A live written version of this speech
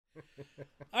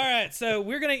All right, so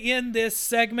we're going to end this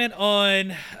segment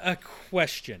on a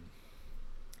question.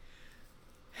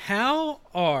 How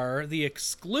are the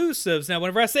exclusives? Now,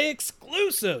 whenever I say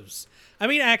exclusives, I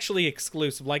mean actually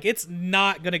exclusive. Like, it's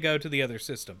not going to go to the other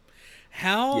system.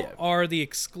 How Yeah. are the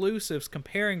exclusives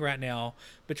comparing right now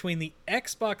between the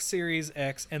Xbox Series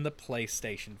X and the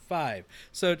PlayStation 5?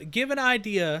 So, to give an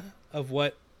idea of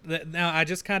what. Now, I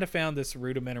just kind of found this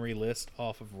rudimentary list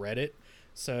off of Reddit.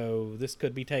 So, this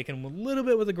could be taken a little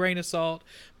bit with a grain of salt.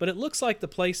 But it looks like the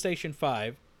PlayStation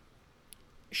 5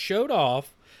 showed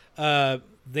off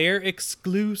their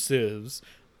exclusives: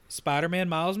 Spider-Man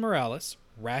Miles Morales,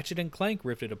 Ratchet and Clank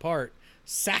Rifted Apart,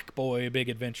 Sackboy Big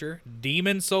Adventure,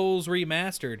 Demon Souls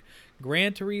Remastered,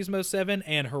 Gran Turismo 7,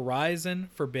 and Horizon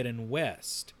Forbidden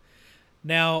West.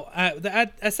 Now,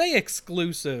 I say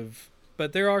exclusive,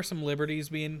 but there are some liberties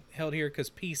being held here because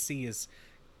PC is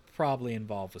probably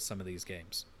involved with some of these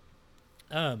games.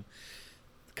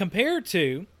 Compared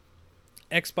to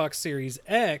Xbox Series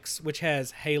X, which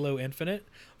has Halo Infinite,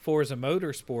 Forza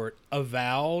Motorsport,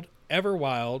 Avowed,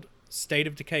 Everwild, State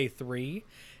of Decay 3,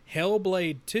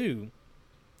 Hellblade 2,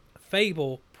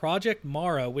 Fable, Project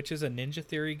Mara, which is a Ninja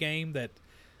Theory game that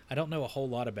I don't know a whole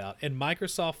lot about, and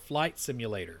Microsoft Flight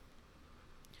Simulator.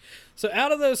 So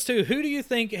out of those two, who do you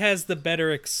think has the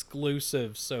better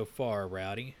exclusive so far,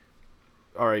 Rowdy?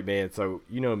 All right, man. So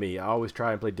you know me. I always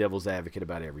try and play devil's advocate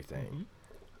about everything.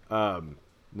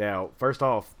 Now, first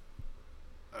off,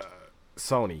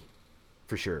 Sony,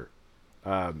 for sure.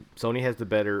 Sony has the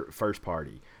better first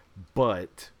party,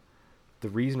 but the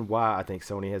reason why I think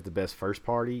Sony has the best first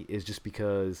party is just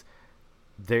because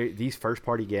these first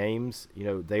party games,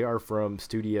 they are from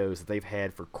studios that they've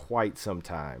had for quite some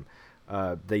time.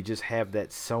 They just have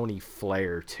that Sony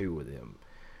flair to them.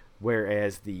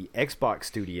 Whereas the Xbox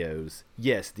studios,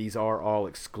 yes, these are all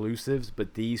exclusives,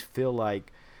 but these feel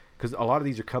like, because a lot of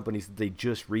these are companies that they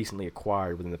just recently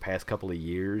acquired within the past couple of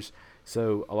years.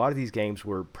 So a lot of these games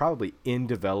were probably in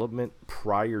development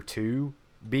prior to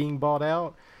being bought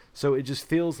out. So it just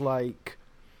feels like,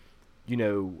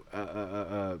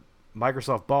 Microsoft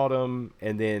bought them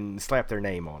and then slapped their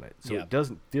name on it. So Yeah. it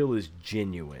doesn't feel as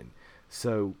genuine.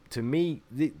 So to me,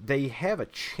 they have a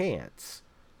chance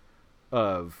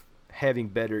of having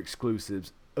better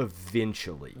exclusives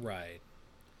eventually. Right.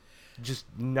 Just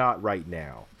not right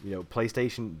now.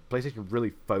 PlayStation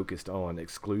really focused on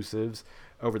exclusives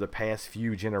over the past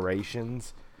few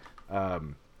generations.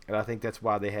 And I think that's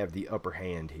why they have the upper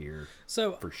hand here.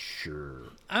 So For sure.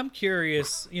 I'm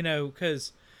curious,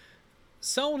 because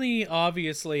Sony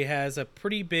obviously has a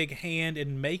pretty big hand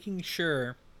in making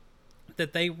sure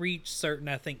that they reach certain,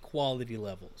 I think, quality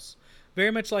levels.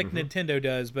 Very much like Nintendo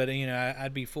does, but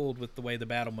I'd be fooled with the way the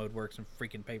battle mode works in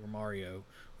freaking Paper Mario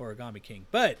or Origami King.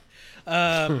 But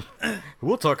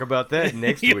We'll talk about that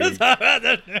next week.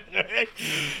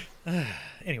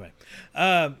 Anyway,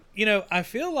 I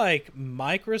feel like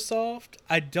Microsoft,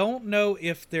 I don't know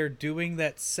if they're doing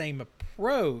that same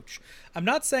approach. I'm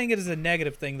not saying it is a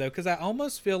negative thing though, because I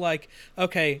almost feel like,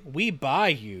 okay, we buy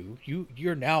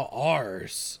you're now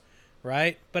ours.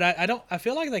 Right? But I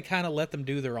feel like they kind of let them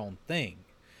do their own thing.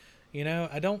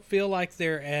 I don't feel like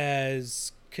they're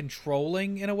as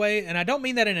controlling in a way, and I don't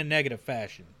mean that in a negative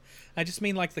fashion. I just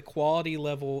mean like the quality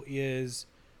level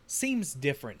seems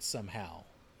different somehow.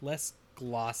 Less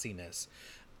glossiness.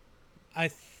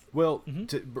 Well,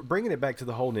 bringing it back to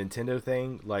the whole Nintendo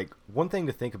thing, like one thing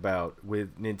to think about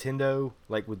with Nintendo,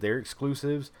 like with their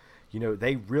exclusives,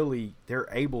 they're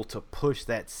able to push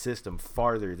that system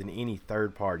farther than any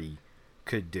third party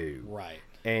could do. Right.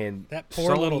 And That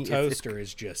poor Sony, little toaster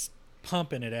is just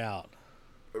pumping it out.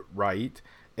 Right.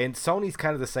 And Sony's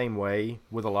kind of the same way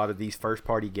with a lot of these first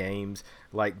party games.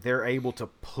 Like they're able to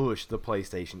push the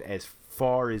PlayStation as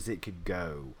far as it could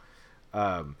go.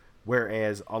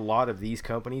 Whereas a lot of these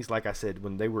companies, like I said,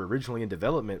 when they were originally in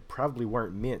development, probably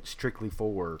weren't meant strictly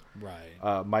for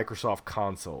Microsoft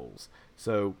consoles.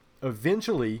 So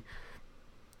eventually,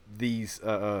 these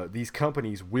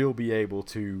companies will be able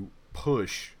to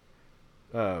push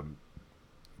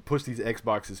these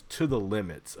Xboxes to the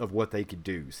limits of what they could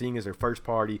do. Seeing as their first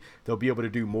party, they'll be able to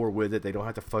do more with it. They don't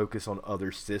have to focus on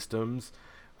other systems.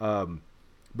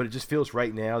 But it just feels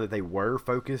right now that they were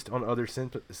focused on other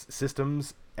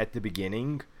systems at the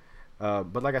beginning.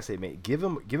 But like I said, man, give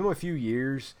them a few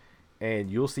years, and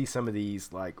you'll see some of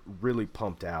these like really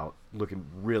pumped out, looking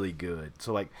really good.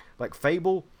 So like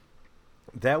Fable,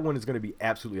 that one is going to be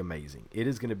absolutely amazing. It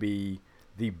is going to be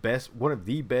one of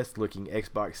the best looking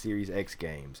Xbox Series X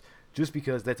games, just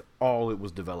because that's all it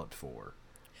was developed for.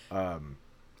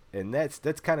 And that's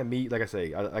kind of me. Like I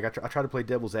say, I try to play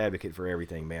devil's advocate for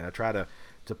everything, man. I try to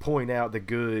point out the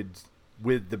good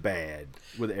with the bad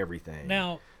with everything.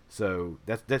 Now, so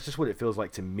that's just what it feels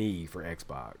like to me for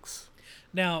Xbox.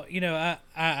 Now,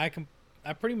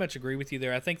 I pretty much agree with you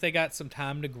there. I think they got some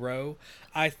time to grow.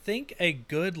 I think a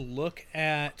good look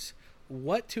at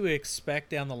what to expect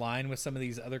down the line with some of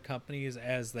these other companies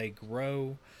as they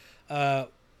grow.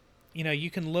 You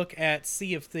can look at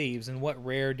Sea of Thieves and what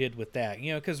Rare did with that.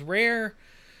 Because Rare,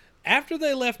 after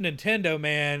they left Nintendo,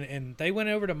 man, and they went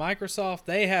over to Microsoft,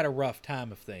 they had a rough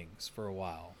time of things for a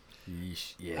while.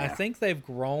 Yeesh, yeah. I think they've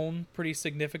grown pretty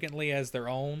significantly as their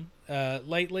own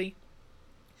lately.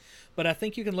 But I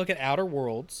think you can look at Outer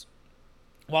Worlds.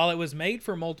 While it was made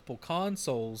for multiple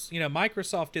consoles,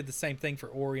 Microsoft did the same thing for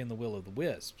Ori and the Will of the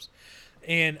Wisps.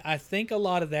 And I think a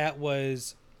lot of that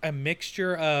was a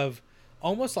mixture of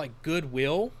almost like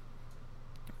goodwill,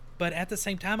 but at the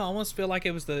same time, I almost feel like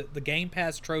it was the Game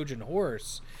Pass Trojan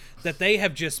horse that they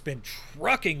have just been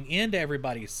trucking into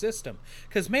everybody's system.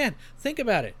 Because, man, think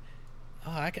about it.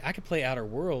 Oh, I could play Outer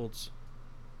Worlds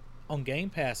on Game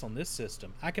Pass on this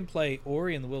system. I can play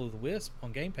Ori and the Will of the Wisp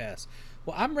on Game Pass.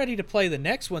 Well, I'm ready to play the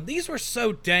next one. These were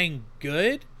so dang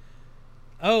good.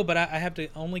 Oh, but I have to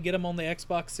only get them on the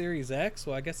Xbox Series X.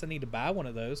 Well, I guess I need to buy one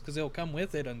of those because it'll come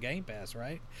with it on Game Pass,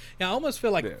 right? Now, I almost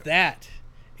feel like that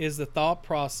is the thought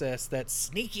process that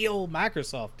sneaky old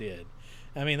Microsoft did.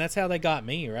 I mean, that's how they got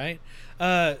me, right?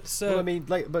 Well, I mean,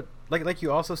 like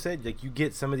you also said, like you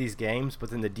get some of these games, but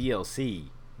then the DLC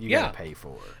you gotta pay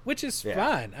for, which is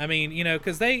fine. I mean,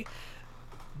 because they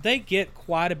get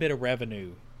quite a bit of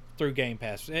revenue through Game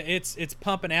Pass. It's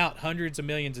pumping out hundreds of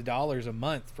millions of dollars a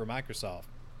month for Microsoft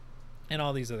and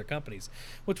all these other companies,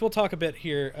 which we'll talk a bit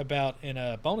here about in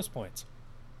bonus points.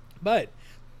 But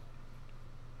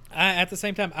at the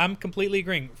same time, I'm completely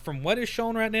agreeing. From what is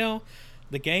shown right now,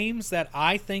 the games that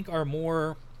I think are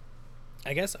more,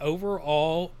 I guess,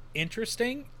 overall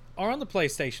interesting are on the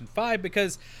PlayStation 5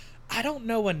 because I don't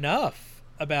know enough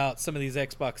about some of these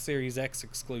Xbox Series X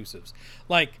exclusives.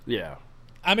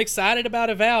 I'm excited about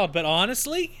Avowed, but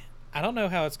honestly, I don't know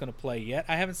how it's going to play yet.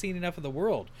 I haven't seen enough of the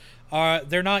world.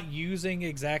 They're not using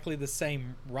exactly the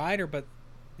same writer, but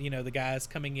the guys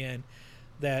coming in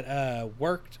that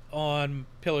worked on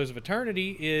Pillars of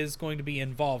Eternity is going to be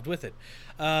involved with it.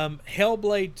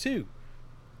 Hellblade 2,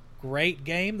 great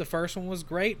game. The first one was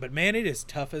great, but man, it is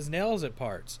tough as nails at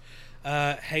parts.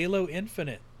 Halo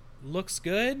Infinite looks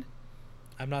good.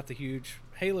 I'm not the huge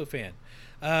Halo fan.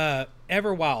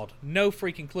 Everwild, no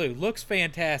freaking clue. Looks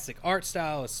fantastic. Art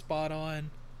style is spot on.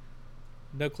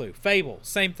 No clue. Fable,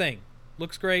 same thing.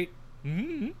 Looks great.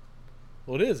 Mm-hmm.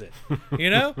 What is it?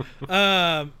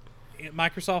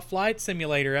 Microsoft Flight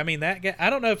Simulator. I mean, that I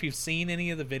don't know if you've seen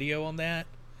any of the video on that.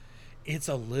 It's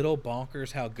a little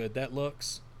bonkers how good that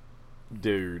looks.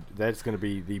 Dude, that's going to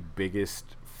be the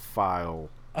biggest file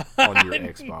on your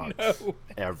Xbox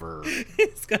ever.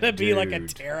 It's going to be like a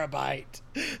terabyte.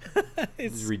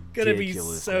 It's going to be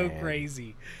so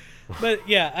crazy. But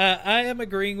yeah, I am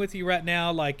agreeing with you right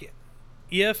now. Like,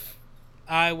 if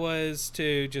I was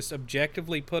to just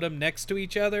objectively put them next to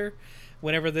each other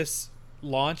whenever this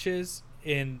launches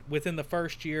within the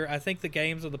first year, I think the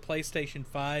games of the PlayStation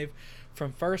 5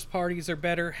 from first parties are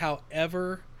better.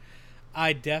 However,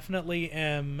 I definitely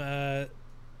am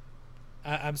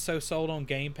I'm so sold on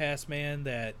Game Pass, man,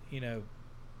 that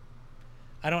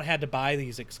I don't have to buy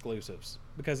these exclusives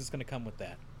because it's going to come with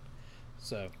that.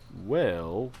 So,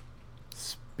 well,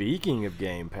 speaking of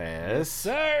Game Pass, yes,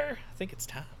 sir, I think it's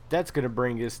time. That's going to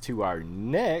bring us to our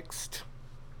next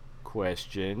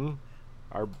question,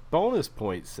 our bonus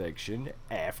point section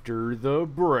after the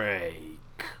break.